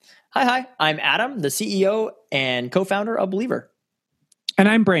Hi. I'm Adam, the CEO and co-founder of Believer. And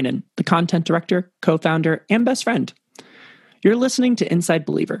I'm Brandon, the content director, co-founder, and best friend. You're listening to Inside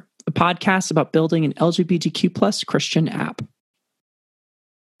Believer, a podcast about building an LGBTQ plus Christian app.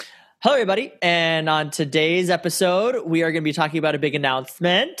 Hello, everybody. And on today's episode, we are going to be talking about a big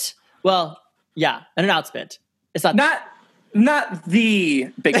announcement. Well, yeah, an announcement. It's not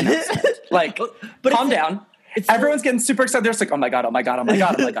the big announcement. But calm down. Everyone's getting super excited. They're just like, oh my God.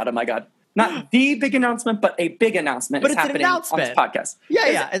 Not the big announcement, but a big announcement is happening on this podcast.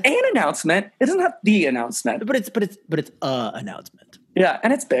 Yeah. It's an announcement. It doesn't have the announcement. But it's a announcement. Yeah,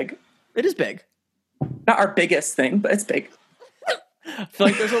 and it's big. It is big. Not our biggest thing, but it's big. I feel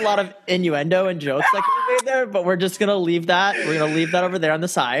like there's a lot of innuendo and jokes that can be made there, but we're just going to leave that. We're going to leave that over there on the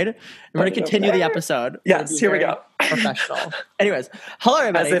side. And we're going to continue the episode. Yes, here we go. Professional. Anyways, hello,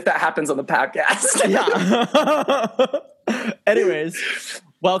 everybody. As if that happens on the podcast. Yeah. Anyways,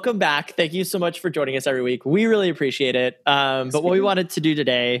 welcome back. Thank you so much for joining us every week. We really appreciate it. But what we wanted to do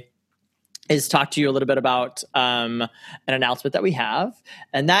today is talk to you a little bit about an announcement that we have.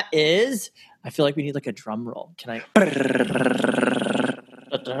 And that is, I feel like we need like a drum roll. Can I?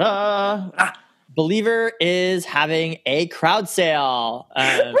 Believer is having a crowd sale.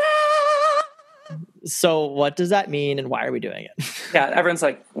 So what does that mean and why are we doing it? Yeah, everyone's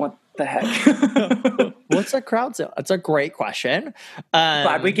like, what the heck? What's a crowd sale? That's a great question.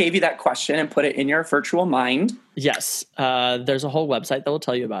 Glad we gave you that question and put it in your virtual mind. Yes. There's a whole website that will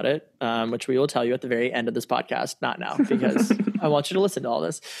tell you about it, which we will tell you at the very end of this podcast. Not now, because I want you to listen to all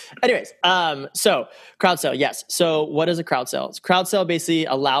this. Anyways, so crowd sale, yes. So what is a crowd sale? Crowd sale basically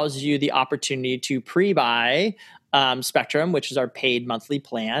allows you the opportunity to pre-buy Spectrum, which is our paid monthly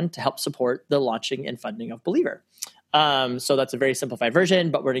plan to help support the launching and funding of Believer. So that's a very simplified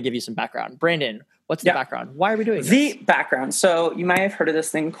version, but we're going to give you some background. Brandon, what's the background? Why are we doing this? The background. So you might have heard of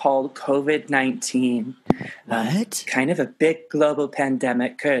this thing called COVID-19. What? Kind of a big global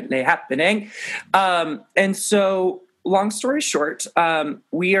pandemic currently happening. And so long story short,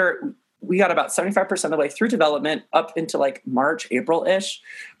 we got about 75% of the way through development up into like March, April-ish.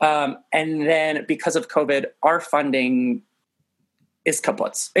 And then because of COVID, our funding is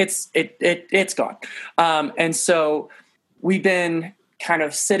kaputs. It's gone. And so we've been kind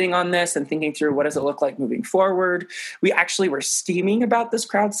of sitting on this and thinking through what does it look like moving forward. We actually were steaming about this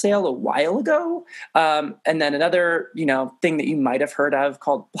crowd sale a while ago. And then another, thing that you might have heard of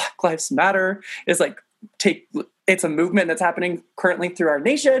called Black Lives Matter is like, it's a movement that's happening currently through our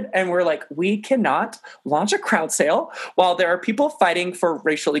nation. And we're like, we cannot launch a crowd sale while there are people fighting for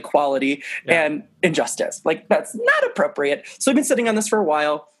racial equality and injustice. Like, that's not appropriate. So we've been sitting on this for a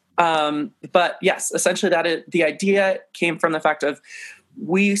while. But yes, essentially the idea came from the fact of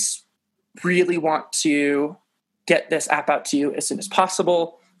we really want to get this app out to you as soon as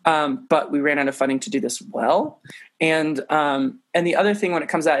possible. But we ran out of funding to do this well. And the other thing when it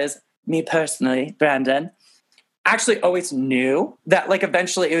comes out is, me personally, Brandon, actually always knew that like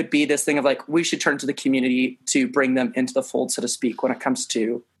eventually it would be this thing of like we should turn to the community to bring them into the fold, so to speak, when it comes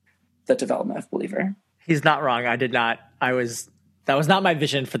to the development of Believer. He's not wrong. I did not. That was not my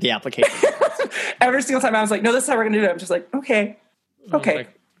vision for the application. Every single time I was like, no, this is how we're going to do it. I'm just like, okay.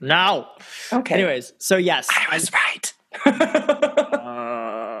 Like, no. Okay. Anyways, so yes. I was right.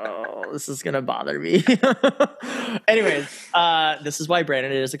 This is going to bother me. Anyways, this is why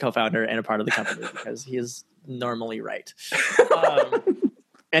Brandon is a co-founder and a part of the company, because he is normally right.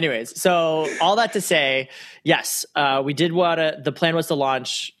 Anyways, so all that to say, yes, we did the plan was to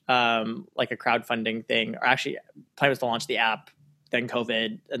launch like a crowdfunding thing, or actually plan was to launch the app, then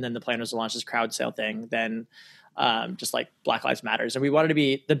COVID, and then the plan was to launch this crowd sale thing, then just like Black Lives Matters. And we wanted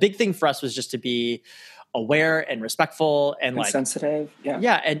to the big thing for us was just to be aware and respectful and like sensitive.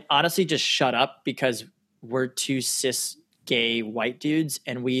 Yeah. And honestly, just shut up, because we're two cis gay white dudes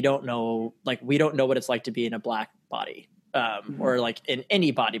and we don't know what it's like to be in a black body, or like in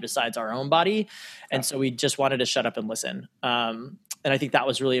any body besides our own body. And so we just wanted to shut up and listen. And I think that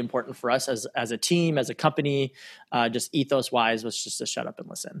was really important for us as a team, as a company, just ethos wise, was just to shut up and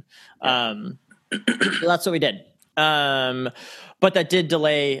listen. So that's what we did. But that did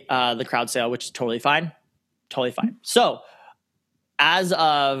delay the crowd sale, which is totally fine. So as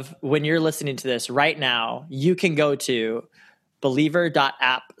of when you're listening to this right now, you can go to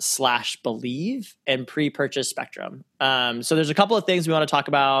believer.app/believe and pre-purchase Spectrum. So there's a couple of things we want to talk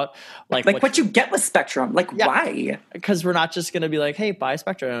about. Like what you get with Spectrum. Like, why? Because we're not just going to be like, hey, buy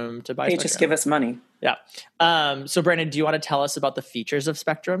Spectrum to buy Spectrum. Just give us money. Yeah. So Brandon, do you want to tell us about the features of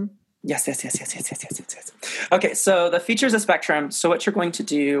Spectrum? Yes. Okay, so the features of Spectrum. So what you're going to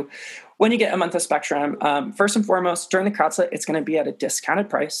do when you get a month of Spectrum, first and foremost, during the crowd sale, it's going to be at a discounted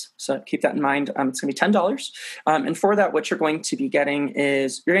price. So keep that in mind. It's going to be $10. And for that, what you're going to be getting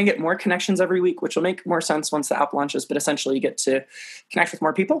is you're going to get more connections every week, which will make more sense once the app launches. But essentially, you get to connect with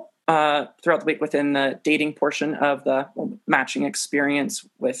more people throughout the week within the dating portion of the matching experience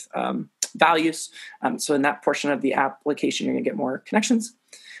with values. So in that portion of the application, you're going to get more connections.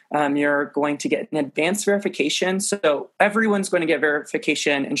 You're going to get an advanced verification. So everyone's going to get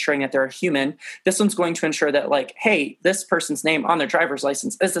verification ensuring that they're a human. This one's going to ensure that, like, hey, this person's name on their driver's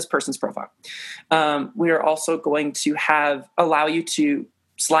license is this person's profile. We are also going to allow you to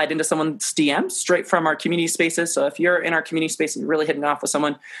slide into someone's DMs straight from our community spaces. So if you're in our community space and you're really hitting off with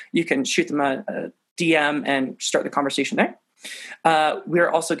someone, you can shoot them a DM and start the conversation there.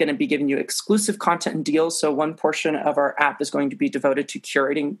 We're also going to be giving you exclusive content and deals. So one portion of our app is going to be devoted to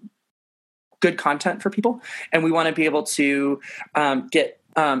curating good content for people. And we want to be able to get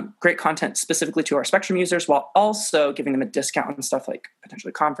great content specifically to our Spectrum users while also giving them a discount on stuff like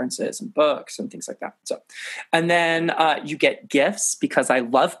potentially conferences and books and things like that. So, and then you get gifts because I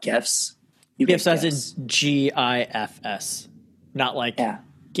love gifts. Gifts as in GIFs, not like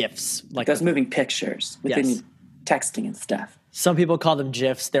GIFs. Like those moving pictures within texting and stuff. Some people call them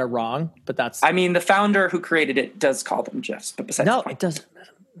GIFs. They're wrong, but that's... I mean, the founder who created it does call them GIFs, but besides... No, it doesn't.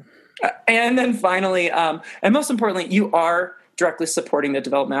 And then finally, and most importantly, you are directly supporting the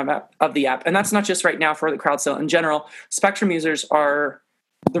development of the app. And that's not just right now for the crowd sale. In general, Spectrum users are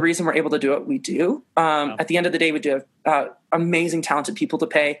the reason we're able to do what we do. At the end of the day, we do have amazing, talented people to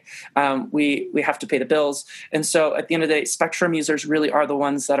pay. We have to pay the bills. And so at the end of the day, Spectrum users really are the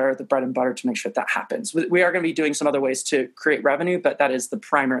ones that are the bread and butter to make sure that happens. We are going to be doing some other ways to create revenue, but that is the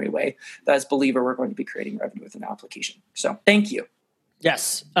primary way that as Believer, we're going to be creating revenue with an application. So thank you.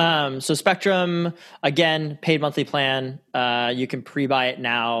 Yes. So Spectrum, again, paid monthly plan. You can pre-buy it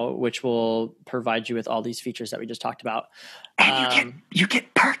now, which will provide you with all these features that we just talked about. And you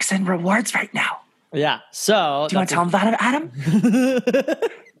get perks and rewards right now. Yeah. So do you want to tell them that, Adam?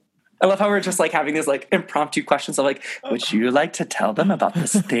 I love how we're just like having these like impromptu questions of like, would you like to tell them about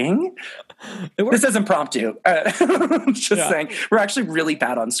this thing? This is impromptu. Just saying. We're actually really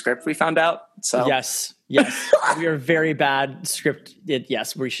bad on script, we found out. So Yes. We are very bad scripted.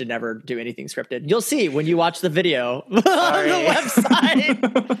 Yes, we should never do anything scripted. You'll see when you watch the video on the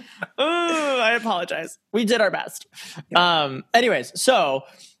website. I apologize. We did our best. Anyways, so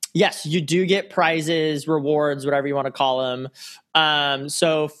yes, you do get prizes, rewards, whatever you want to call them.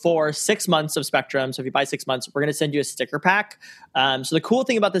 So for 6 months of Spectrum, so if you buy 6 months, we're going to send you a sticker pack. So the cool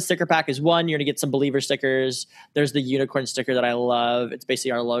thing about the sticker pack is, one, you're going to get some Believer stickers. There's the unicorn sticker that I love. It's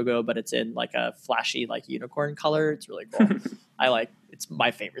basically our logo, but it's in like a flashy like unicorn color. It's really cool. It's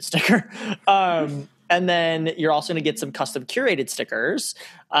my favorite sticker. And then you're also going to get some custom curated stickers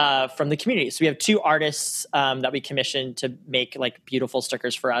from the community. So we have 2 artists that we commissioned to make like beautiful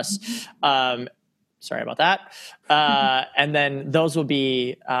stickers for us. Sorry about that. And then those will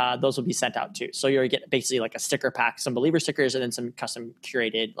be sent out too. So you'll get basically like a sticker pack, some Believer stickers, and then some custom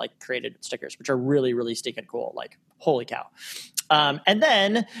created stickers, which are really, really stinking cool. Like, holy cow. And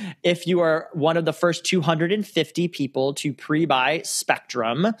then if you are one of the first 250 people to pre-buy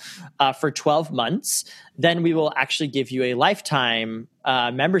Spectrum for 12 months, then we will actually give you a lifetime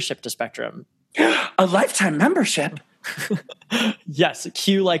membership to Spectrum. A lifetime membership? Yes,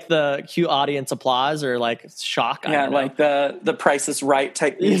 cue audience applause or like shock. Yeah, like the Price is Right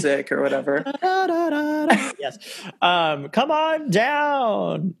type music or whatever. Yes. Come on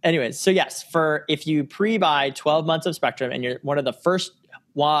down. Anyways, so yes, if you pre-buy 12 months of Spectrum and you're one of the first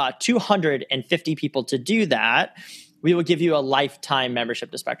 250 people to do that, we will give you a lifetime membership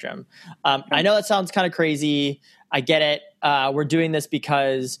to Spectrum. I know that sounds kind of crazy. I get it. We're doing this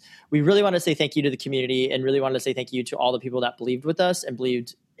because we really want to say thank you to the community and really wanted to say thank you to all the people that believed with us and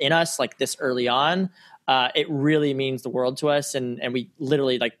believed in us like this early on. It really means the world to us, and we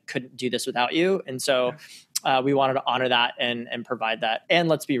literally like couldn't do this without you. And so we wanted to honor that and provide that. And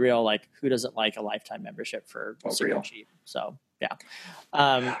let's be real, like, who doesn't like a lifetime membership for super cheap? So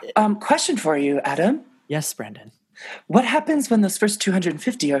yeah. Question for you, Adam. Yes, Brandon. What happens when those first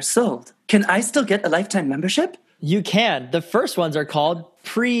 250 are sold? Can I still get a lifetime membership? You can. The first ones are called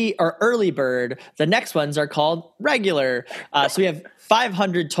pre or early bird. The next ones are called regular. So we have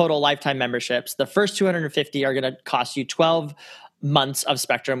 500 total lifetime memberships. The first 250 are going to cost you 12 months of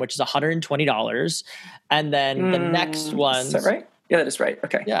Spectrum, which is $120. And then the next ones. Is that right? Yeah, that is right.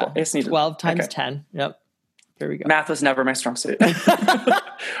 Okay. Yeah. Cool. I just need 12 times 10. Yep. There we go. Math was never my strong suit.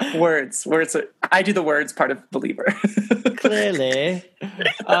 Words. I do the words part of Believer. Clearly.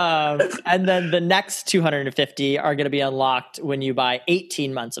 And then the next 250 are going to be unlocked when you buy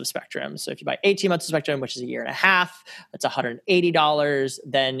 18 months of Spectrum. So if you buy 18 months of Spectrum, which is a year and a half, that's $180.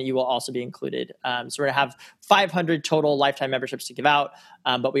 Then you will also be included. So we're going to have 500 total lifetime memberships to give out,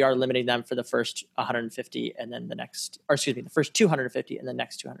 but we are limiting them for the first 150 and then the first 250 and the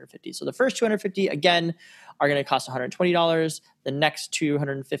next 250. So the first 250, again, are going to cost $120. The next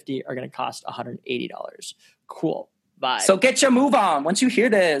 250 are going to cost $180. Cool. Bye. So get your move on. Once you hear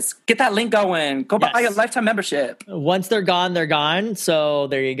this, get that link going. Go buy a lifetime membership. Once they're gone, they're gone. So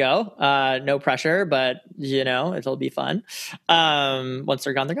there you go. No pressure, but it'll be fun. Once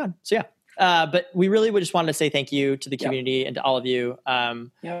they're gone, they're gone. So yeah. But we really would just wanted to say thank you to the community and to all of you.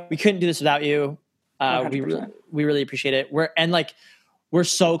 We couldn't do this without you. We really appreciate it. We're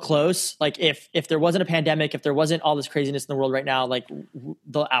so close. Like if there wasn't a pandemic, if there wasn't all this craziness in the world right now, like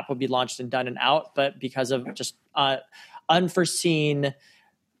the app would be launched and done and out. But because of just unforeseen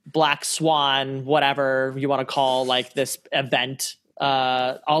black swan, whatever you want to call like this event,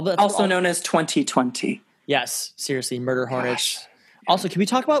 also known as 2020. Yes, seriously, murder hornets. Gosh. Also, can we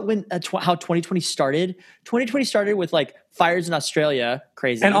talk about how 2020 started? 2020 started with like fires in Australia,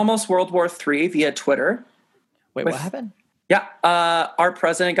 crazy, and almost World War III via Twitter. Wait, what happened? Yeah, our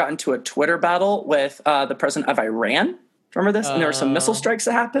president got into a Twitter battle with the president of Iran. Remember this? And there were some missile strikes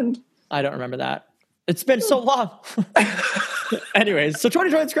that happened. I don't remember that. It's been so long. Anyways, so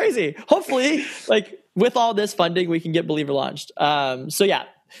 2020 is crazy. Hopefully, like with all this funding, we can get Believer launched. So yeah.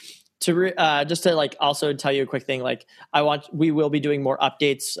 Just to like also tell you a quick thing, like we will be doing more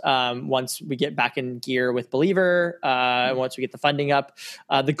updates once we get back in gear with Believer, once we get the funding up.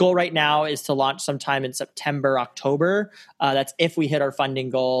 The goal right now is to launch sometime in September, October. That's if we hit our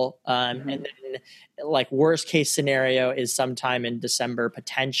funding goal. And then like worst case scenario is sometime in December,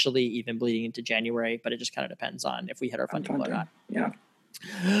 potentially even bleeding into January, but it just kind of depends on if we hit our funding goal or not. Yeah.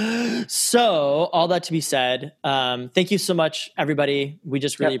 So all that to be said, thank you so much, everybody. We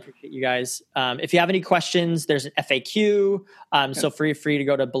just really appreciate you guys. If you have any questions, there's an FAQ. So free to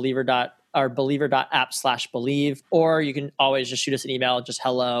go to believer.app/believe, or you can always just shoot us an email, just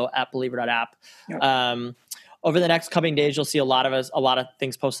hello@believer.app. Yep. Over the next coming days, you'll see a lot of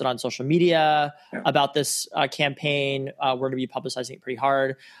things posted on social media about this campaign. We're going to be publicizing it pretty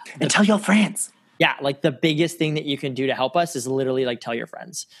hard. And tell your friends. Yeah, like the biggest thing that you can do to help us is literally like tell your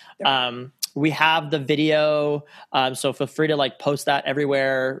friends. Yeah. We have the video, so feel free to like post that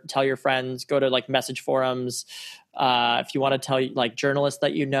everywhere. Tell your friends. Go to like message forums. If you want to tell like journalists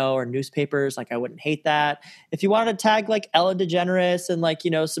that or newspapers, like I wouldn't hate that. If you wanted to tag like Ellen DeGeneres and like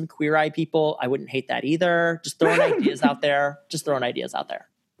some Queer Eye people, I wouldn't hate that either. Just throwing ideas out there.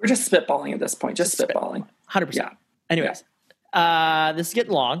 We're just spitballing at this point. Just spitballing. 100%. Yeah. Anyways, this is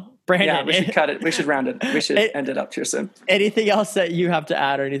getting long. Brandon, yeah, we should cut it. We should round it. We should end it up here soon. Anything else that you have to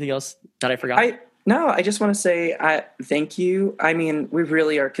add, or anything else that I forgot? No, I just want to say thank you. I mean, we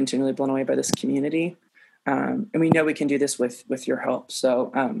really are continually blown away by this community, and we know we can do this with your help.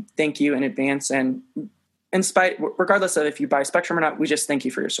 So thank you in advance, and regardless of if you buy Spectrum or not, we just thank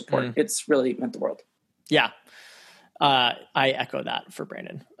you for your support. It's really meant the world. Yeah. I echo that for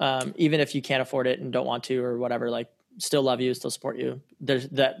Brandon. Even if you can't afford it and don't want to or whatever, like still love you, still support you.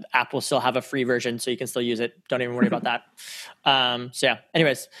 The app will still have a free version, so you can still use it. Don't even worry about that. So yeah,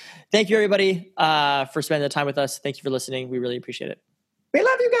 anyways, thank you everybody for spending the time with us. Thank you for listening. We really appreciate it. We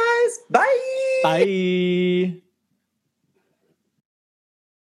love you guys. Bye. Bye.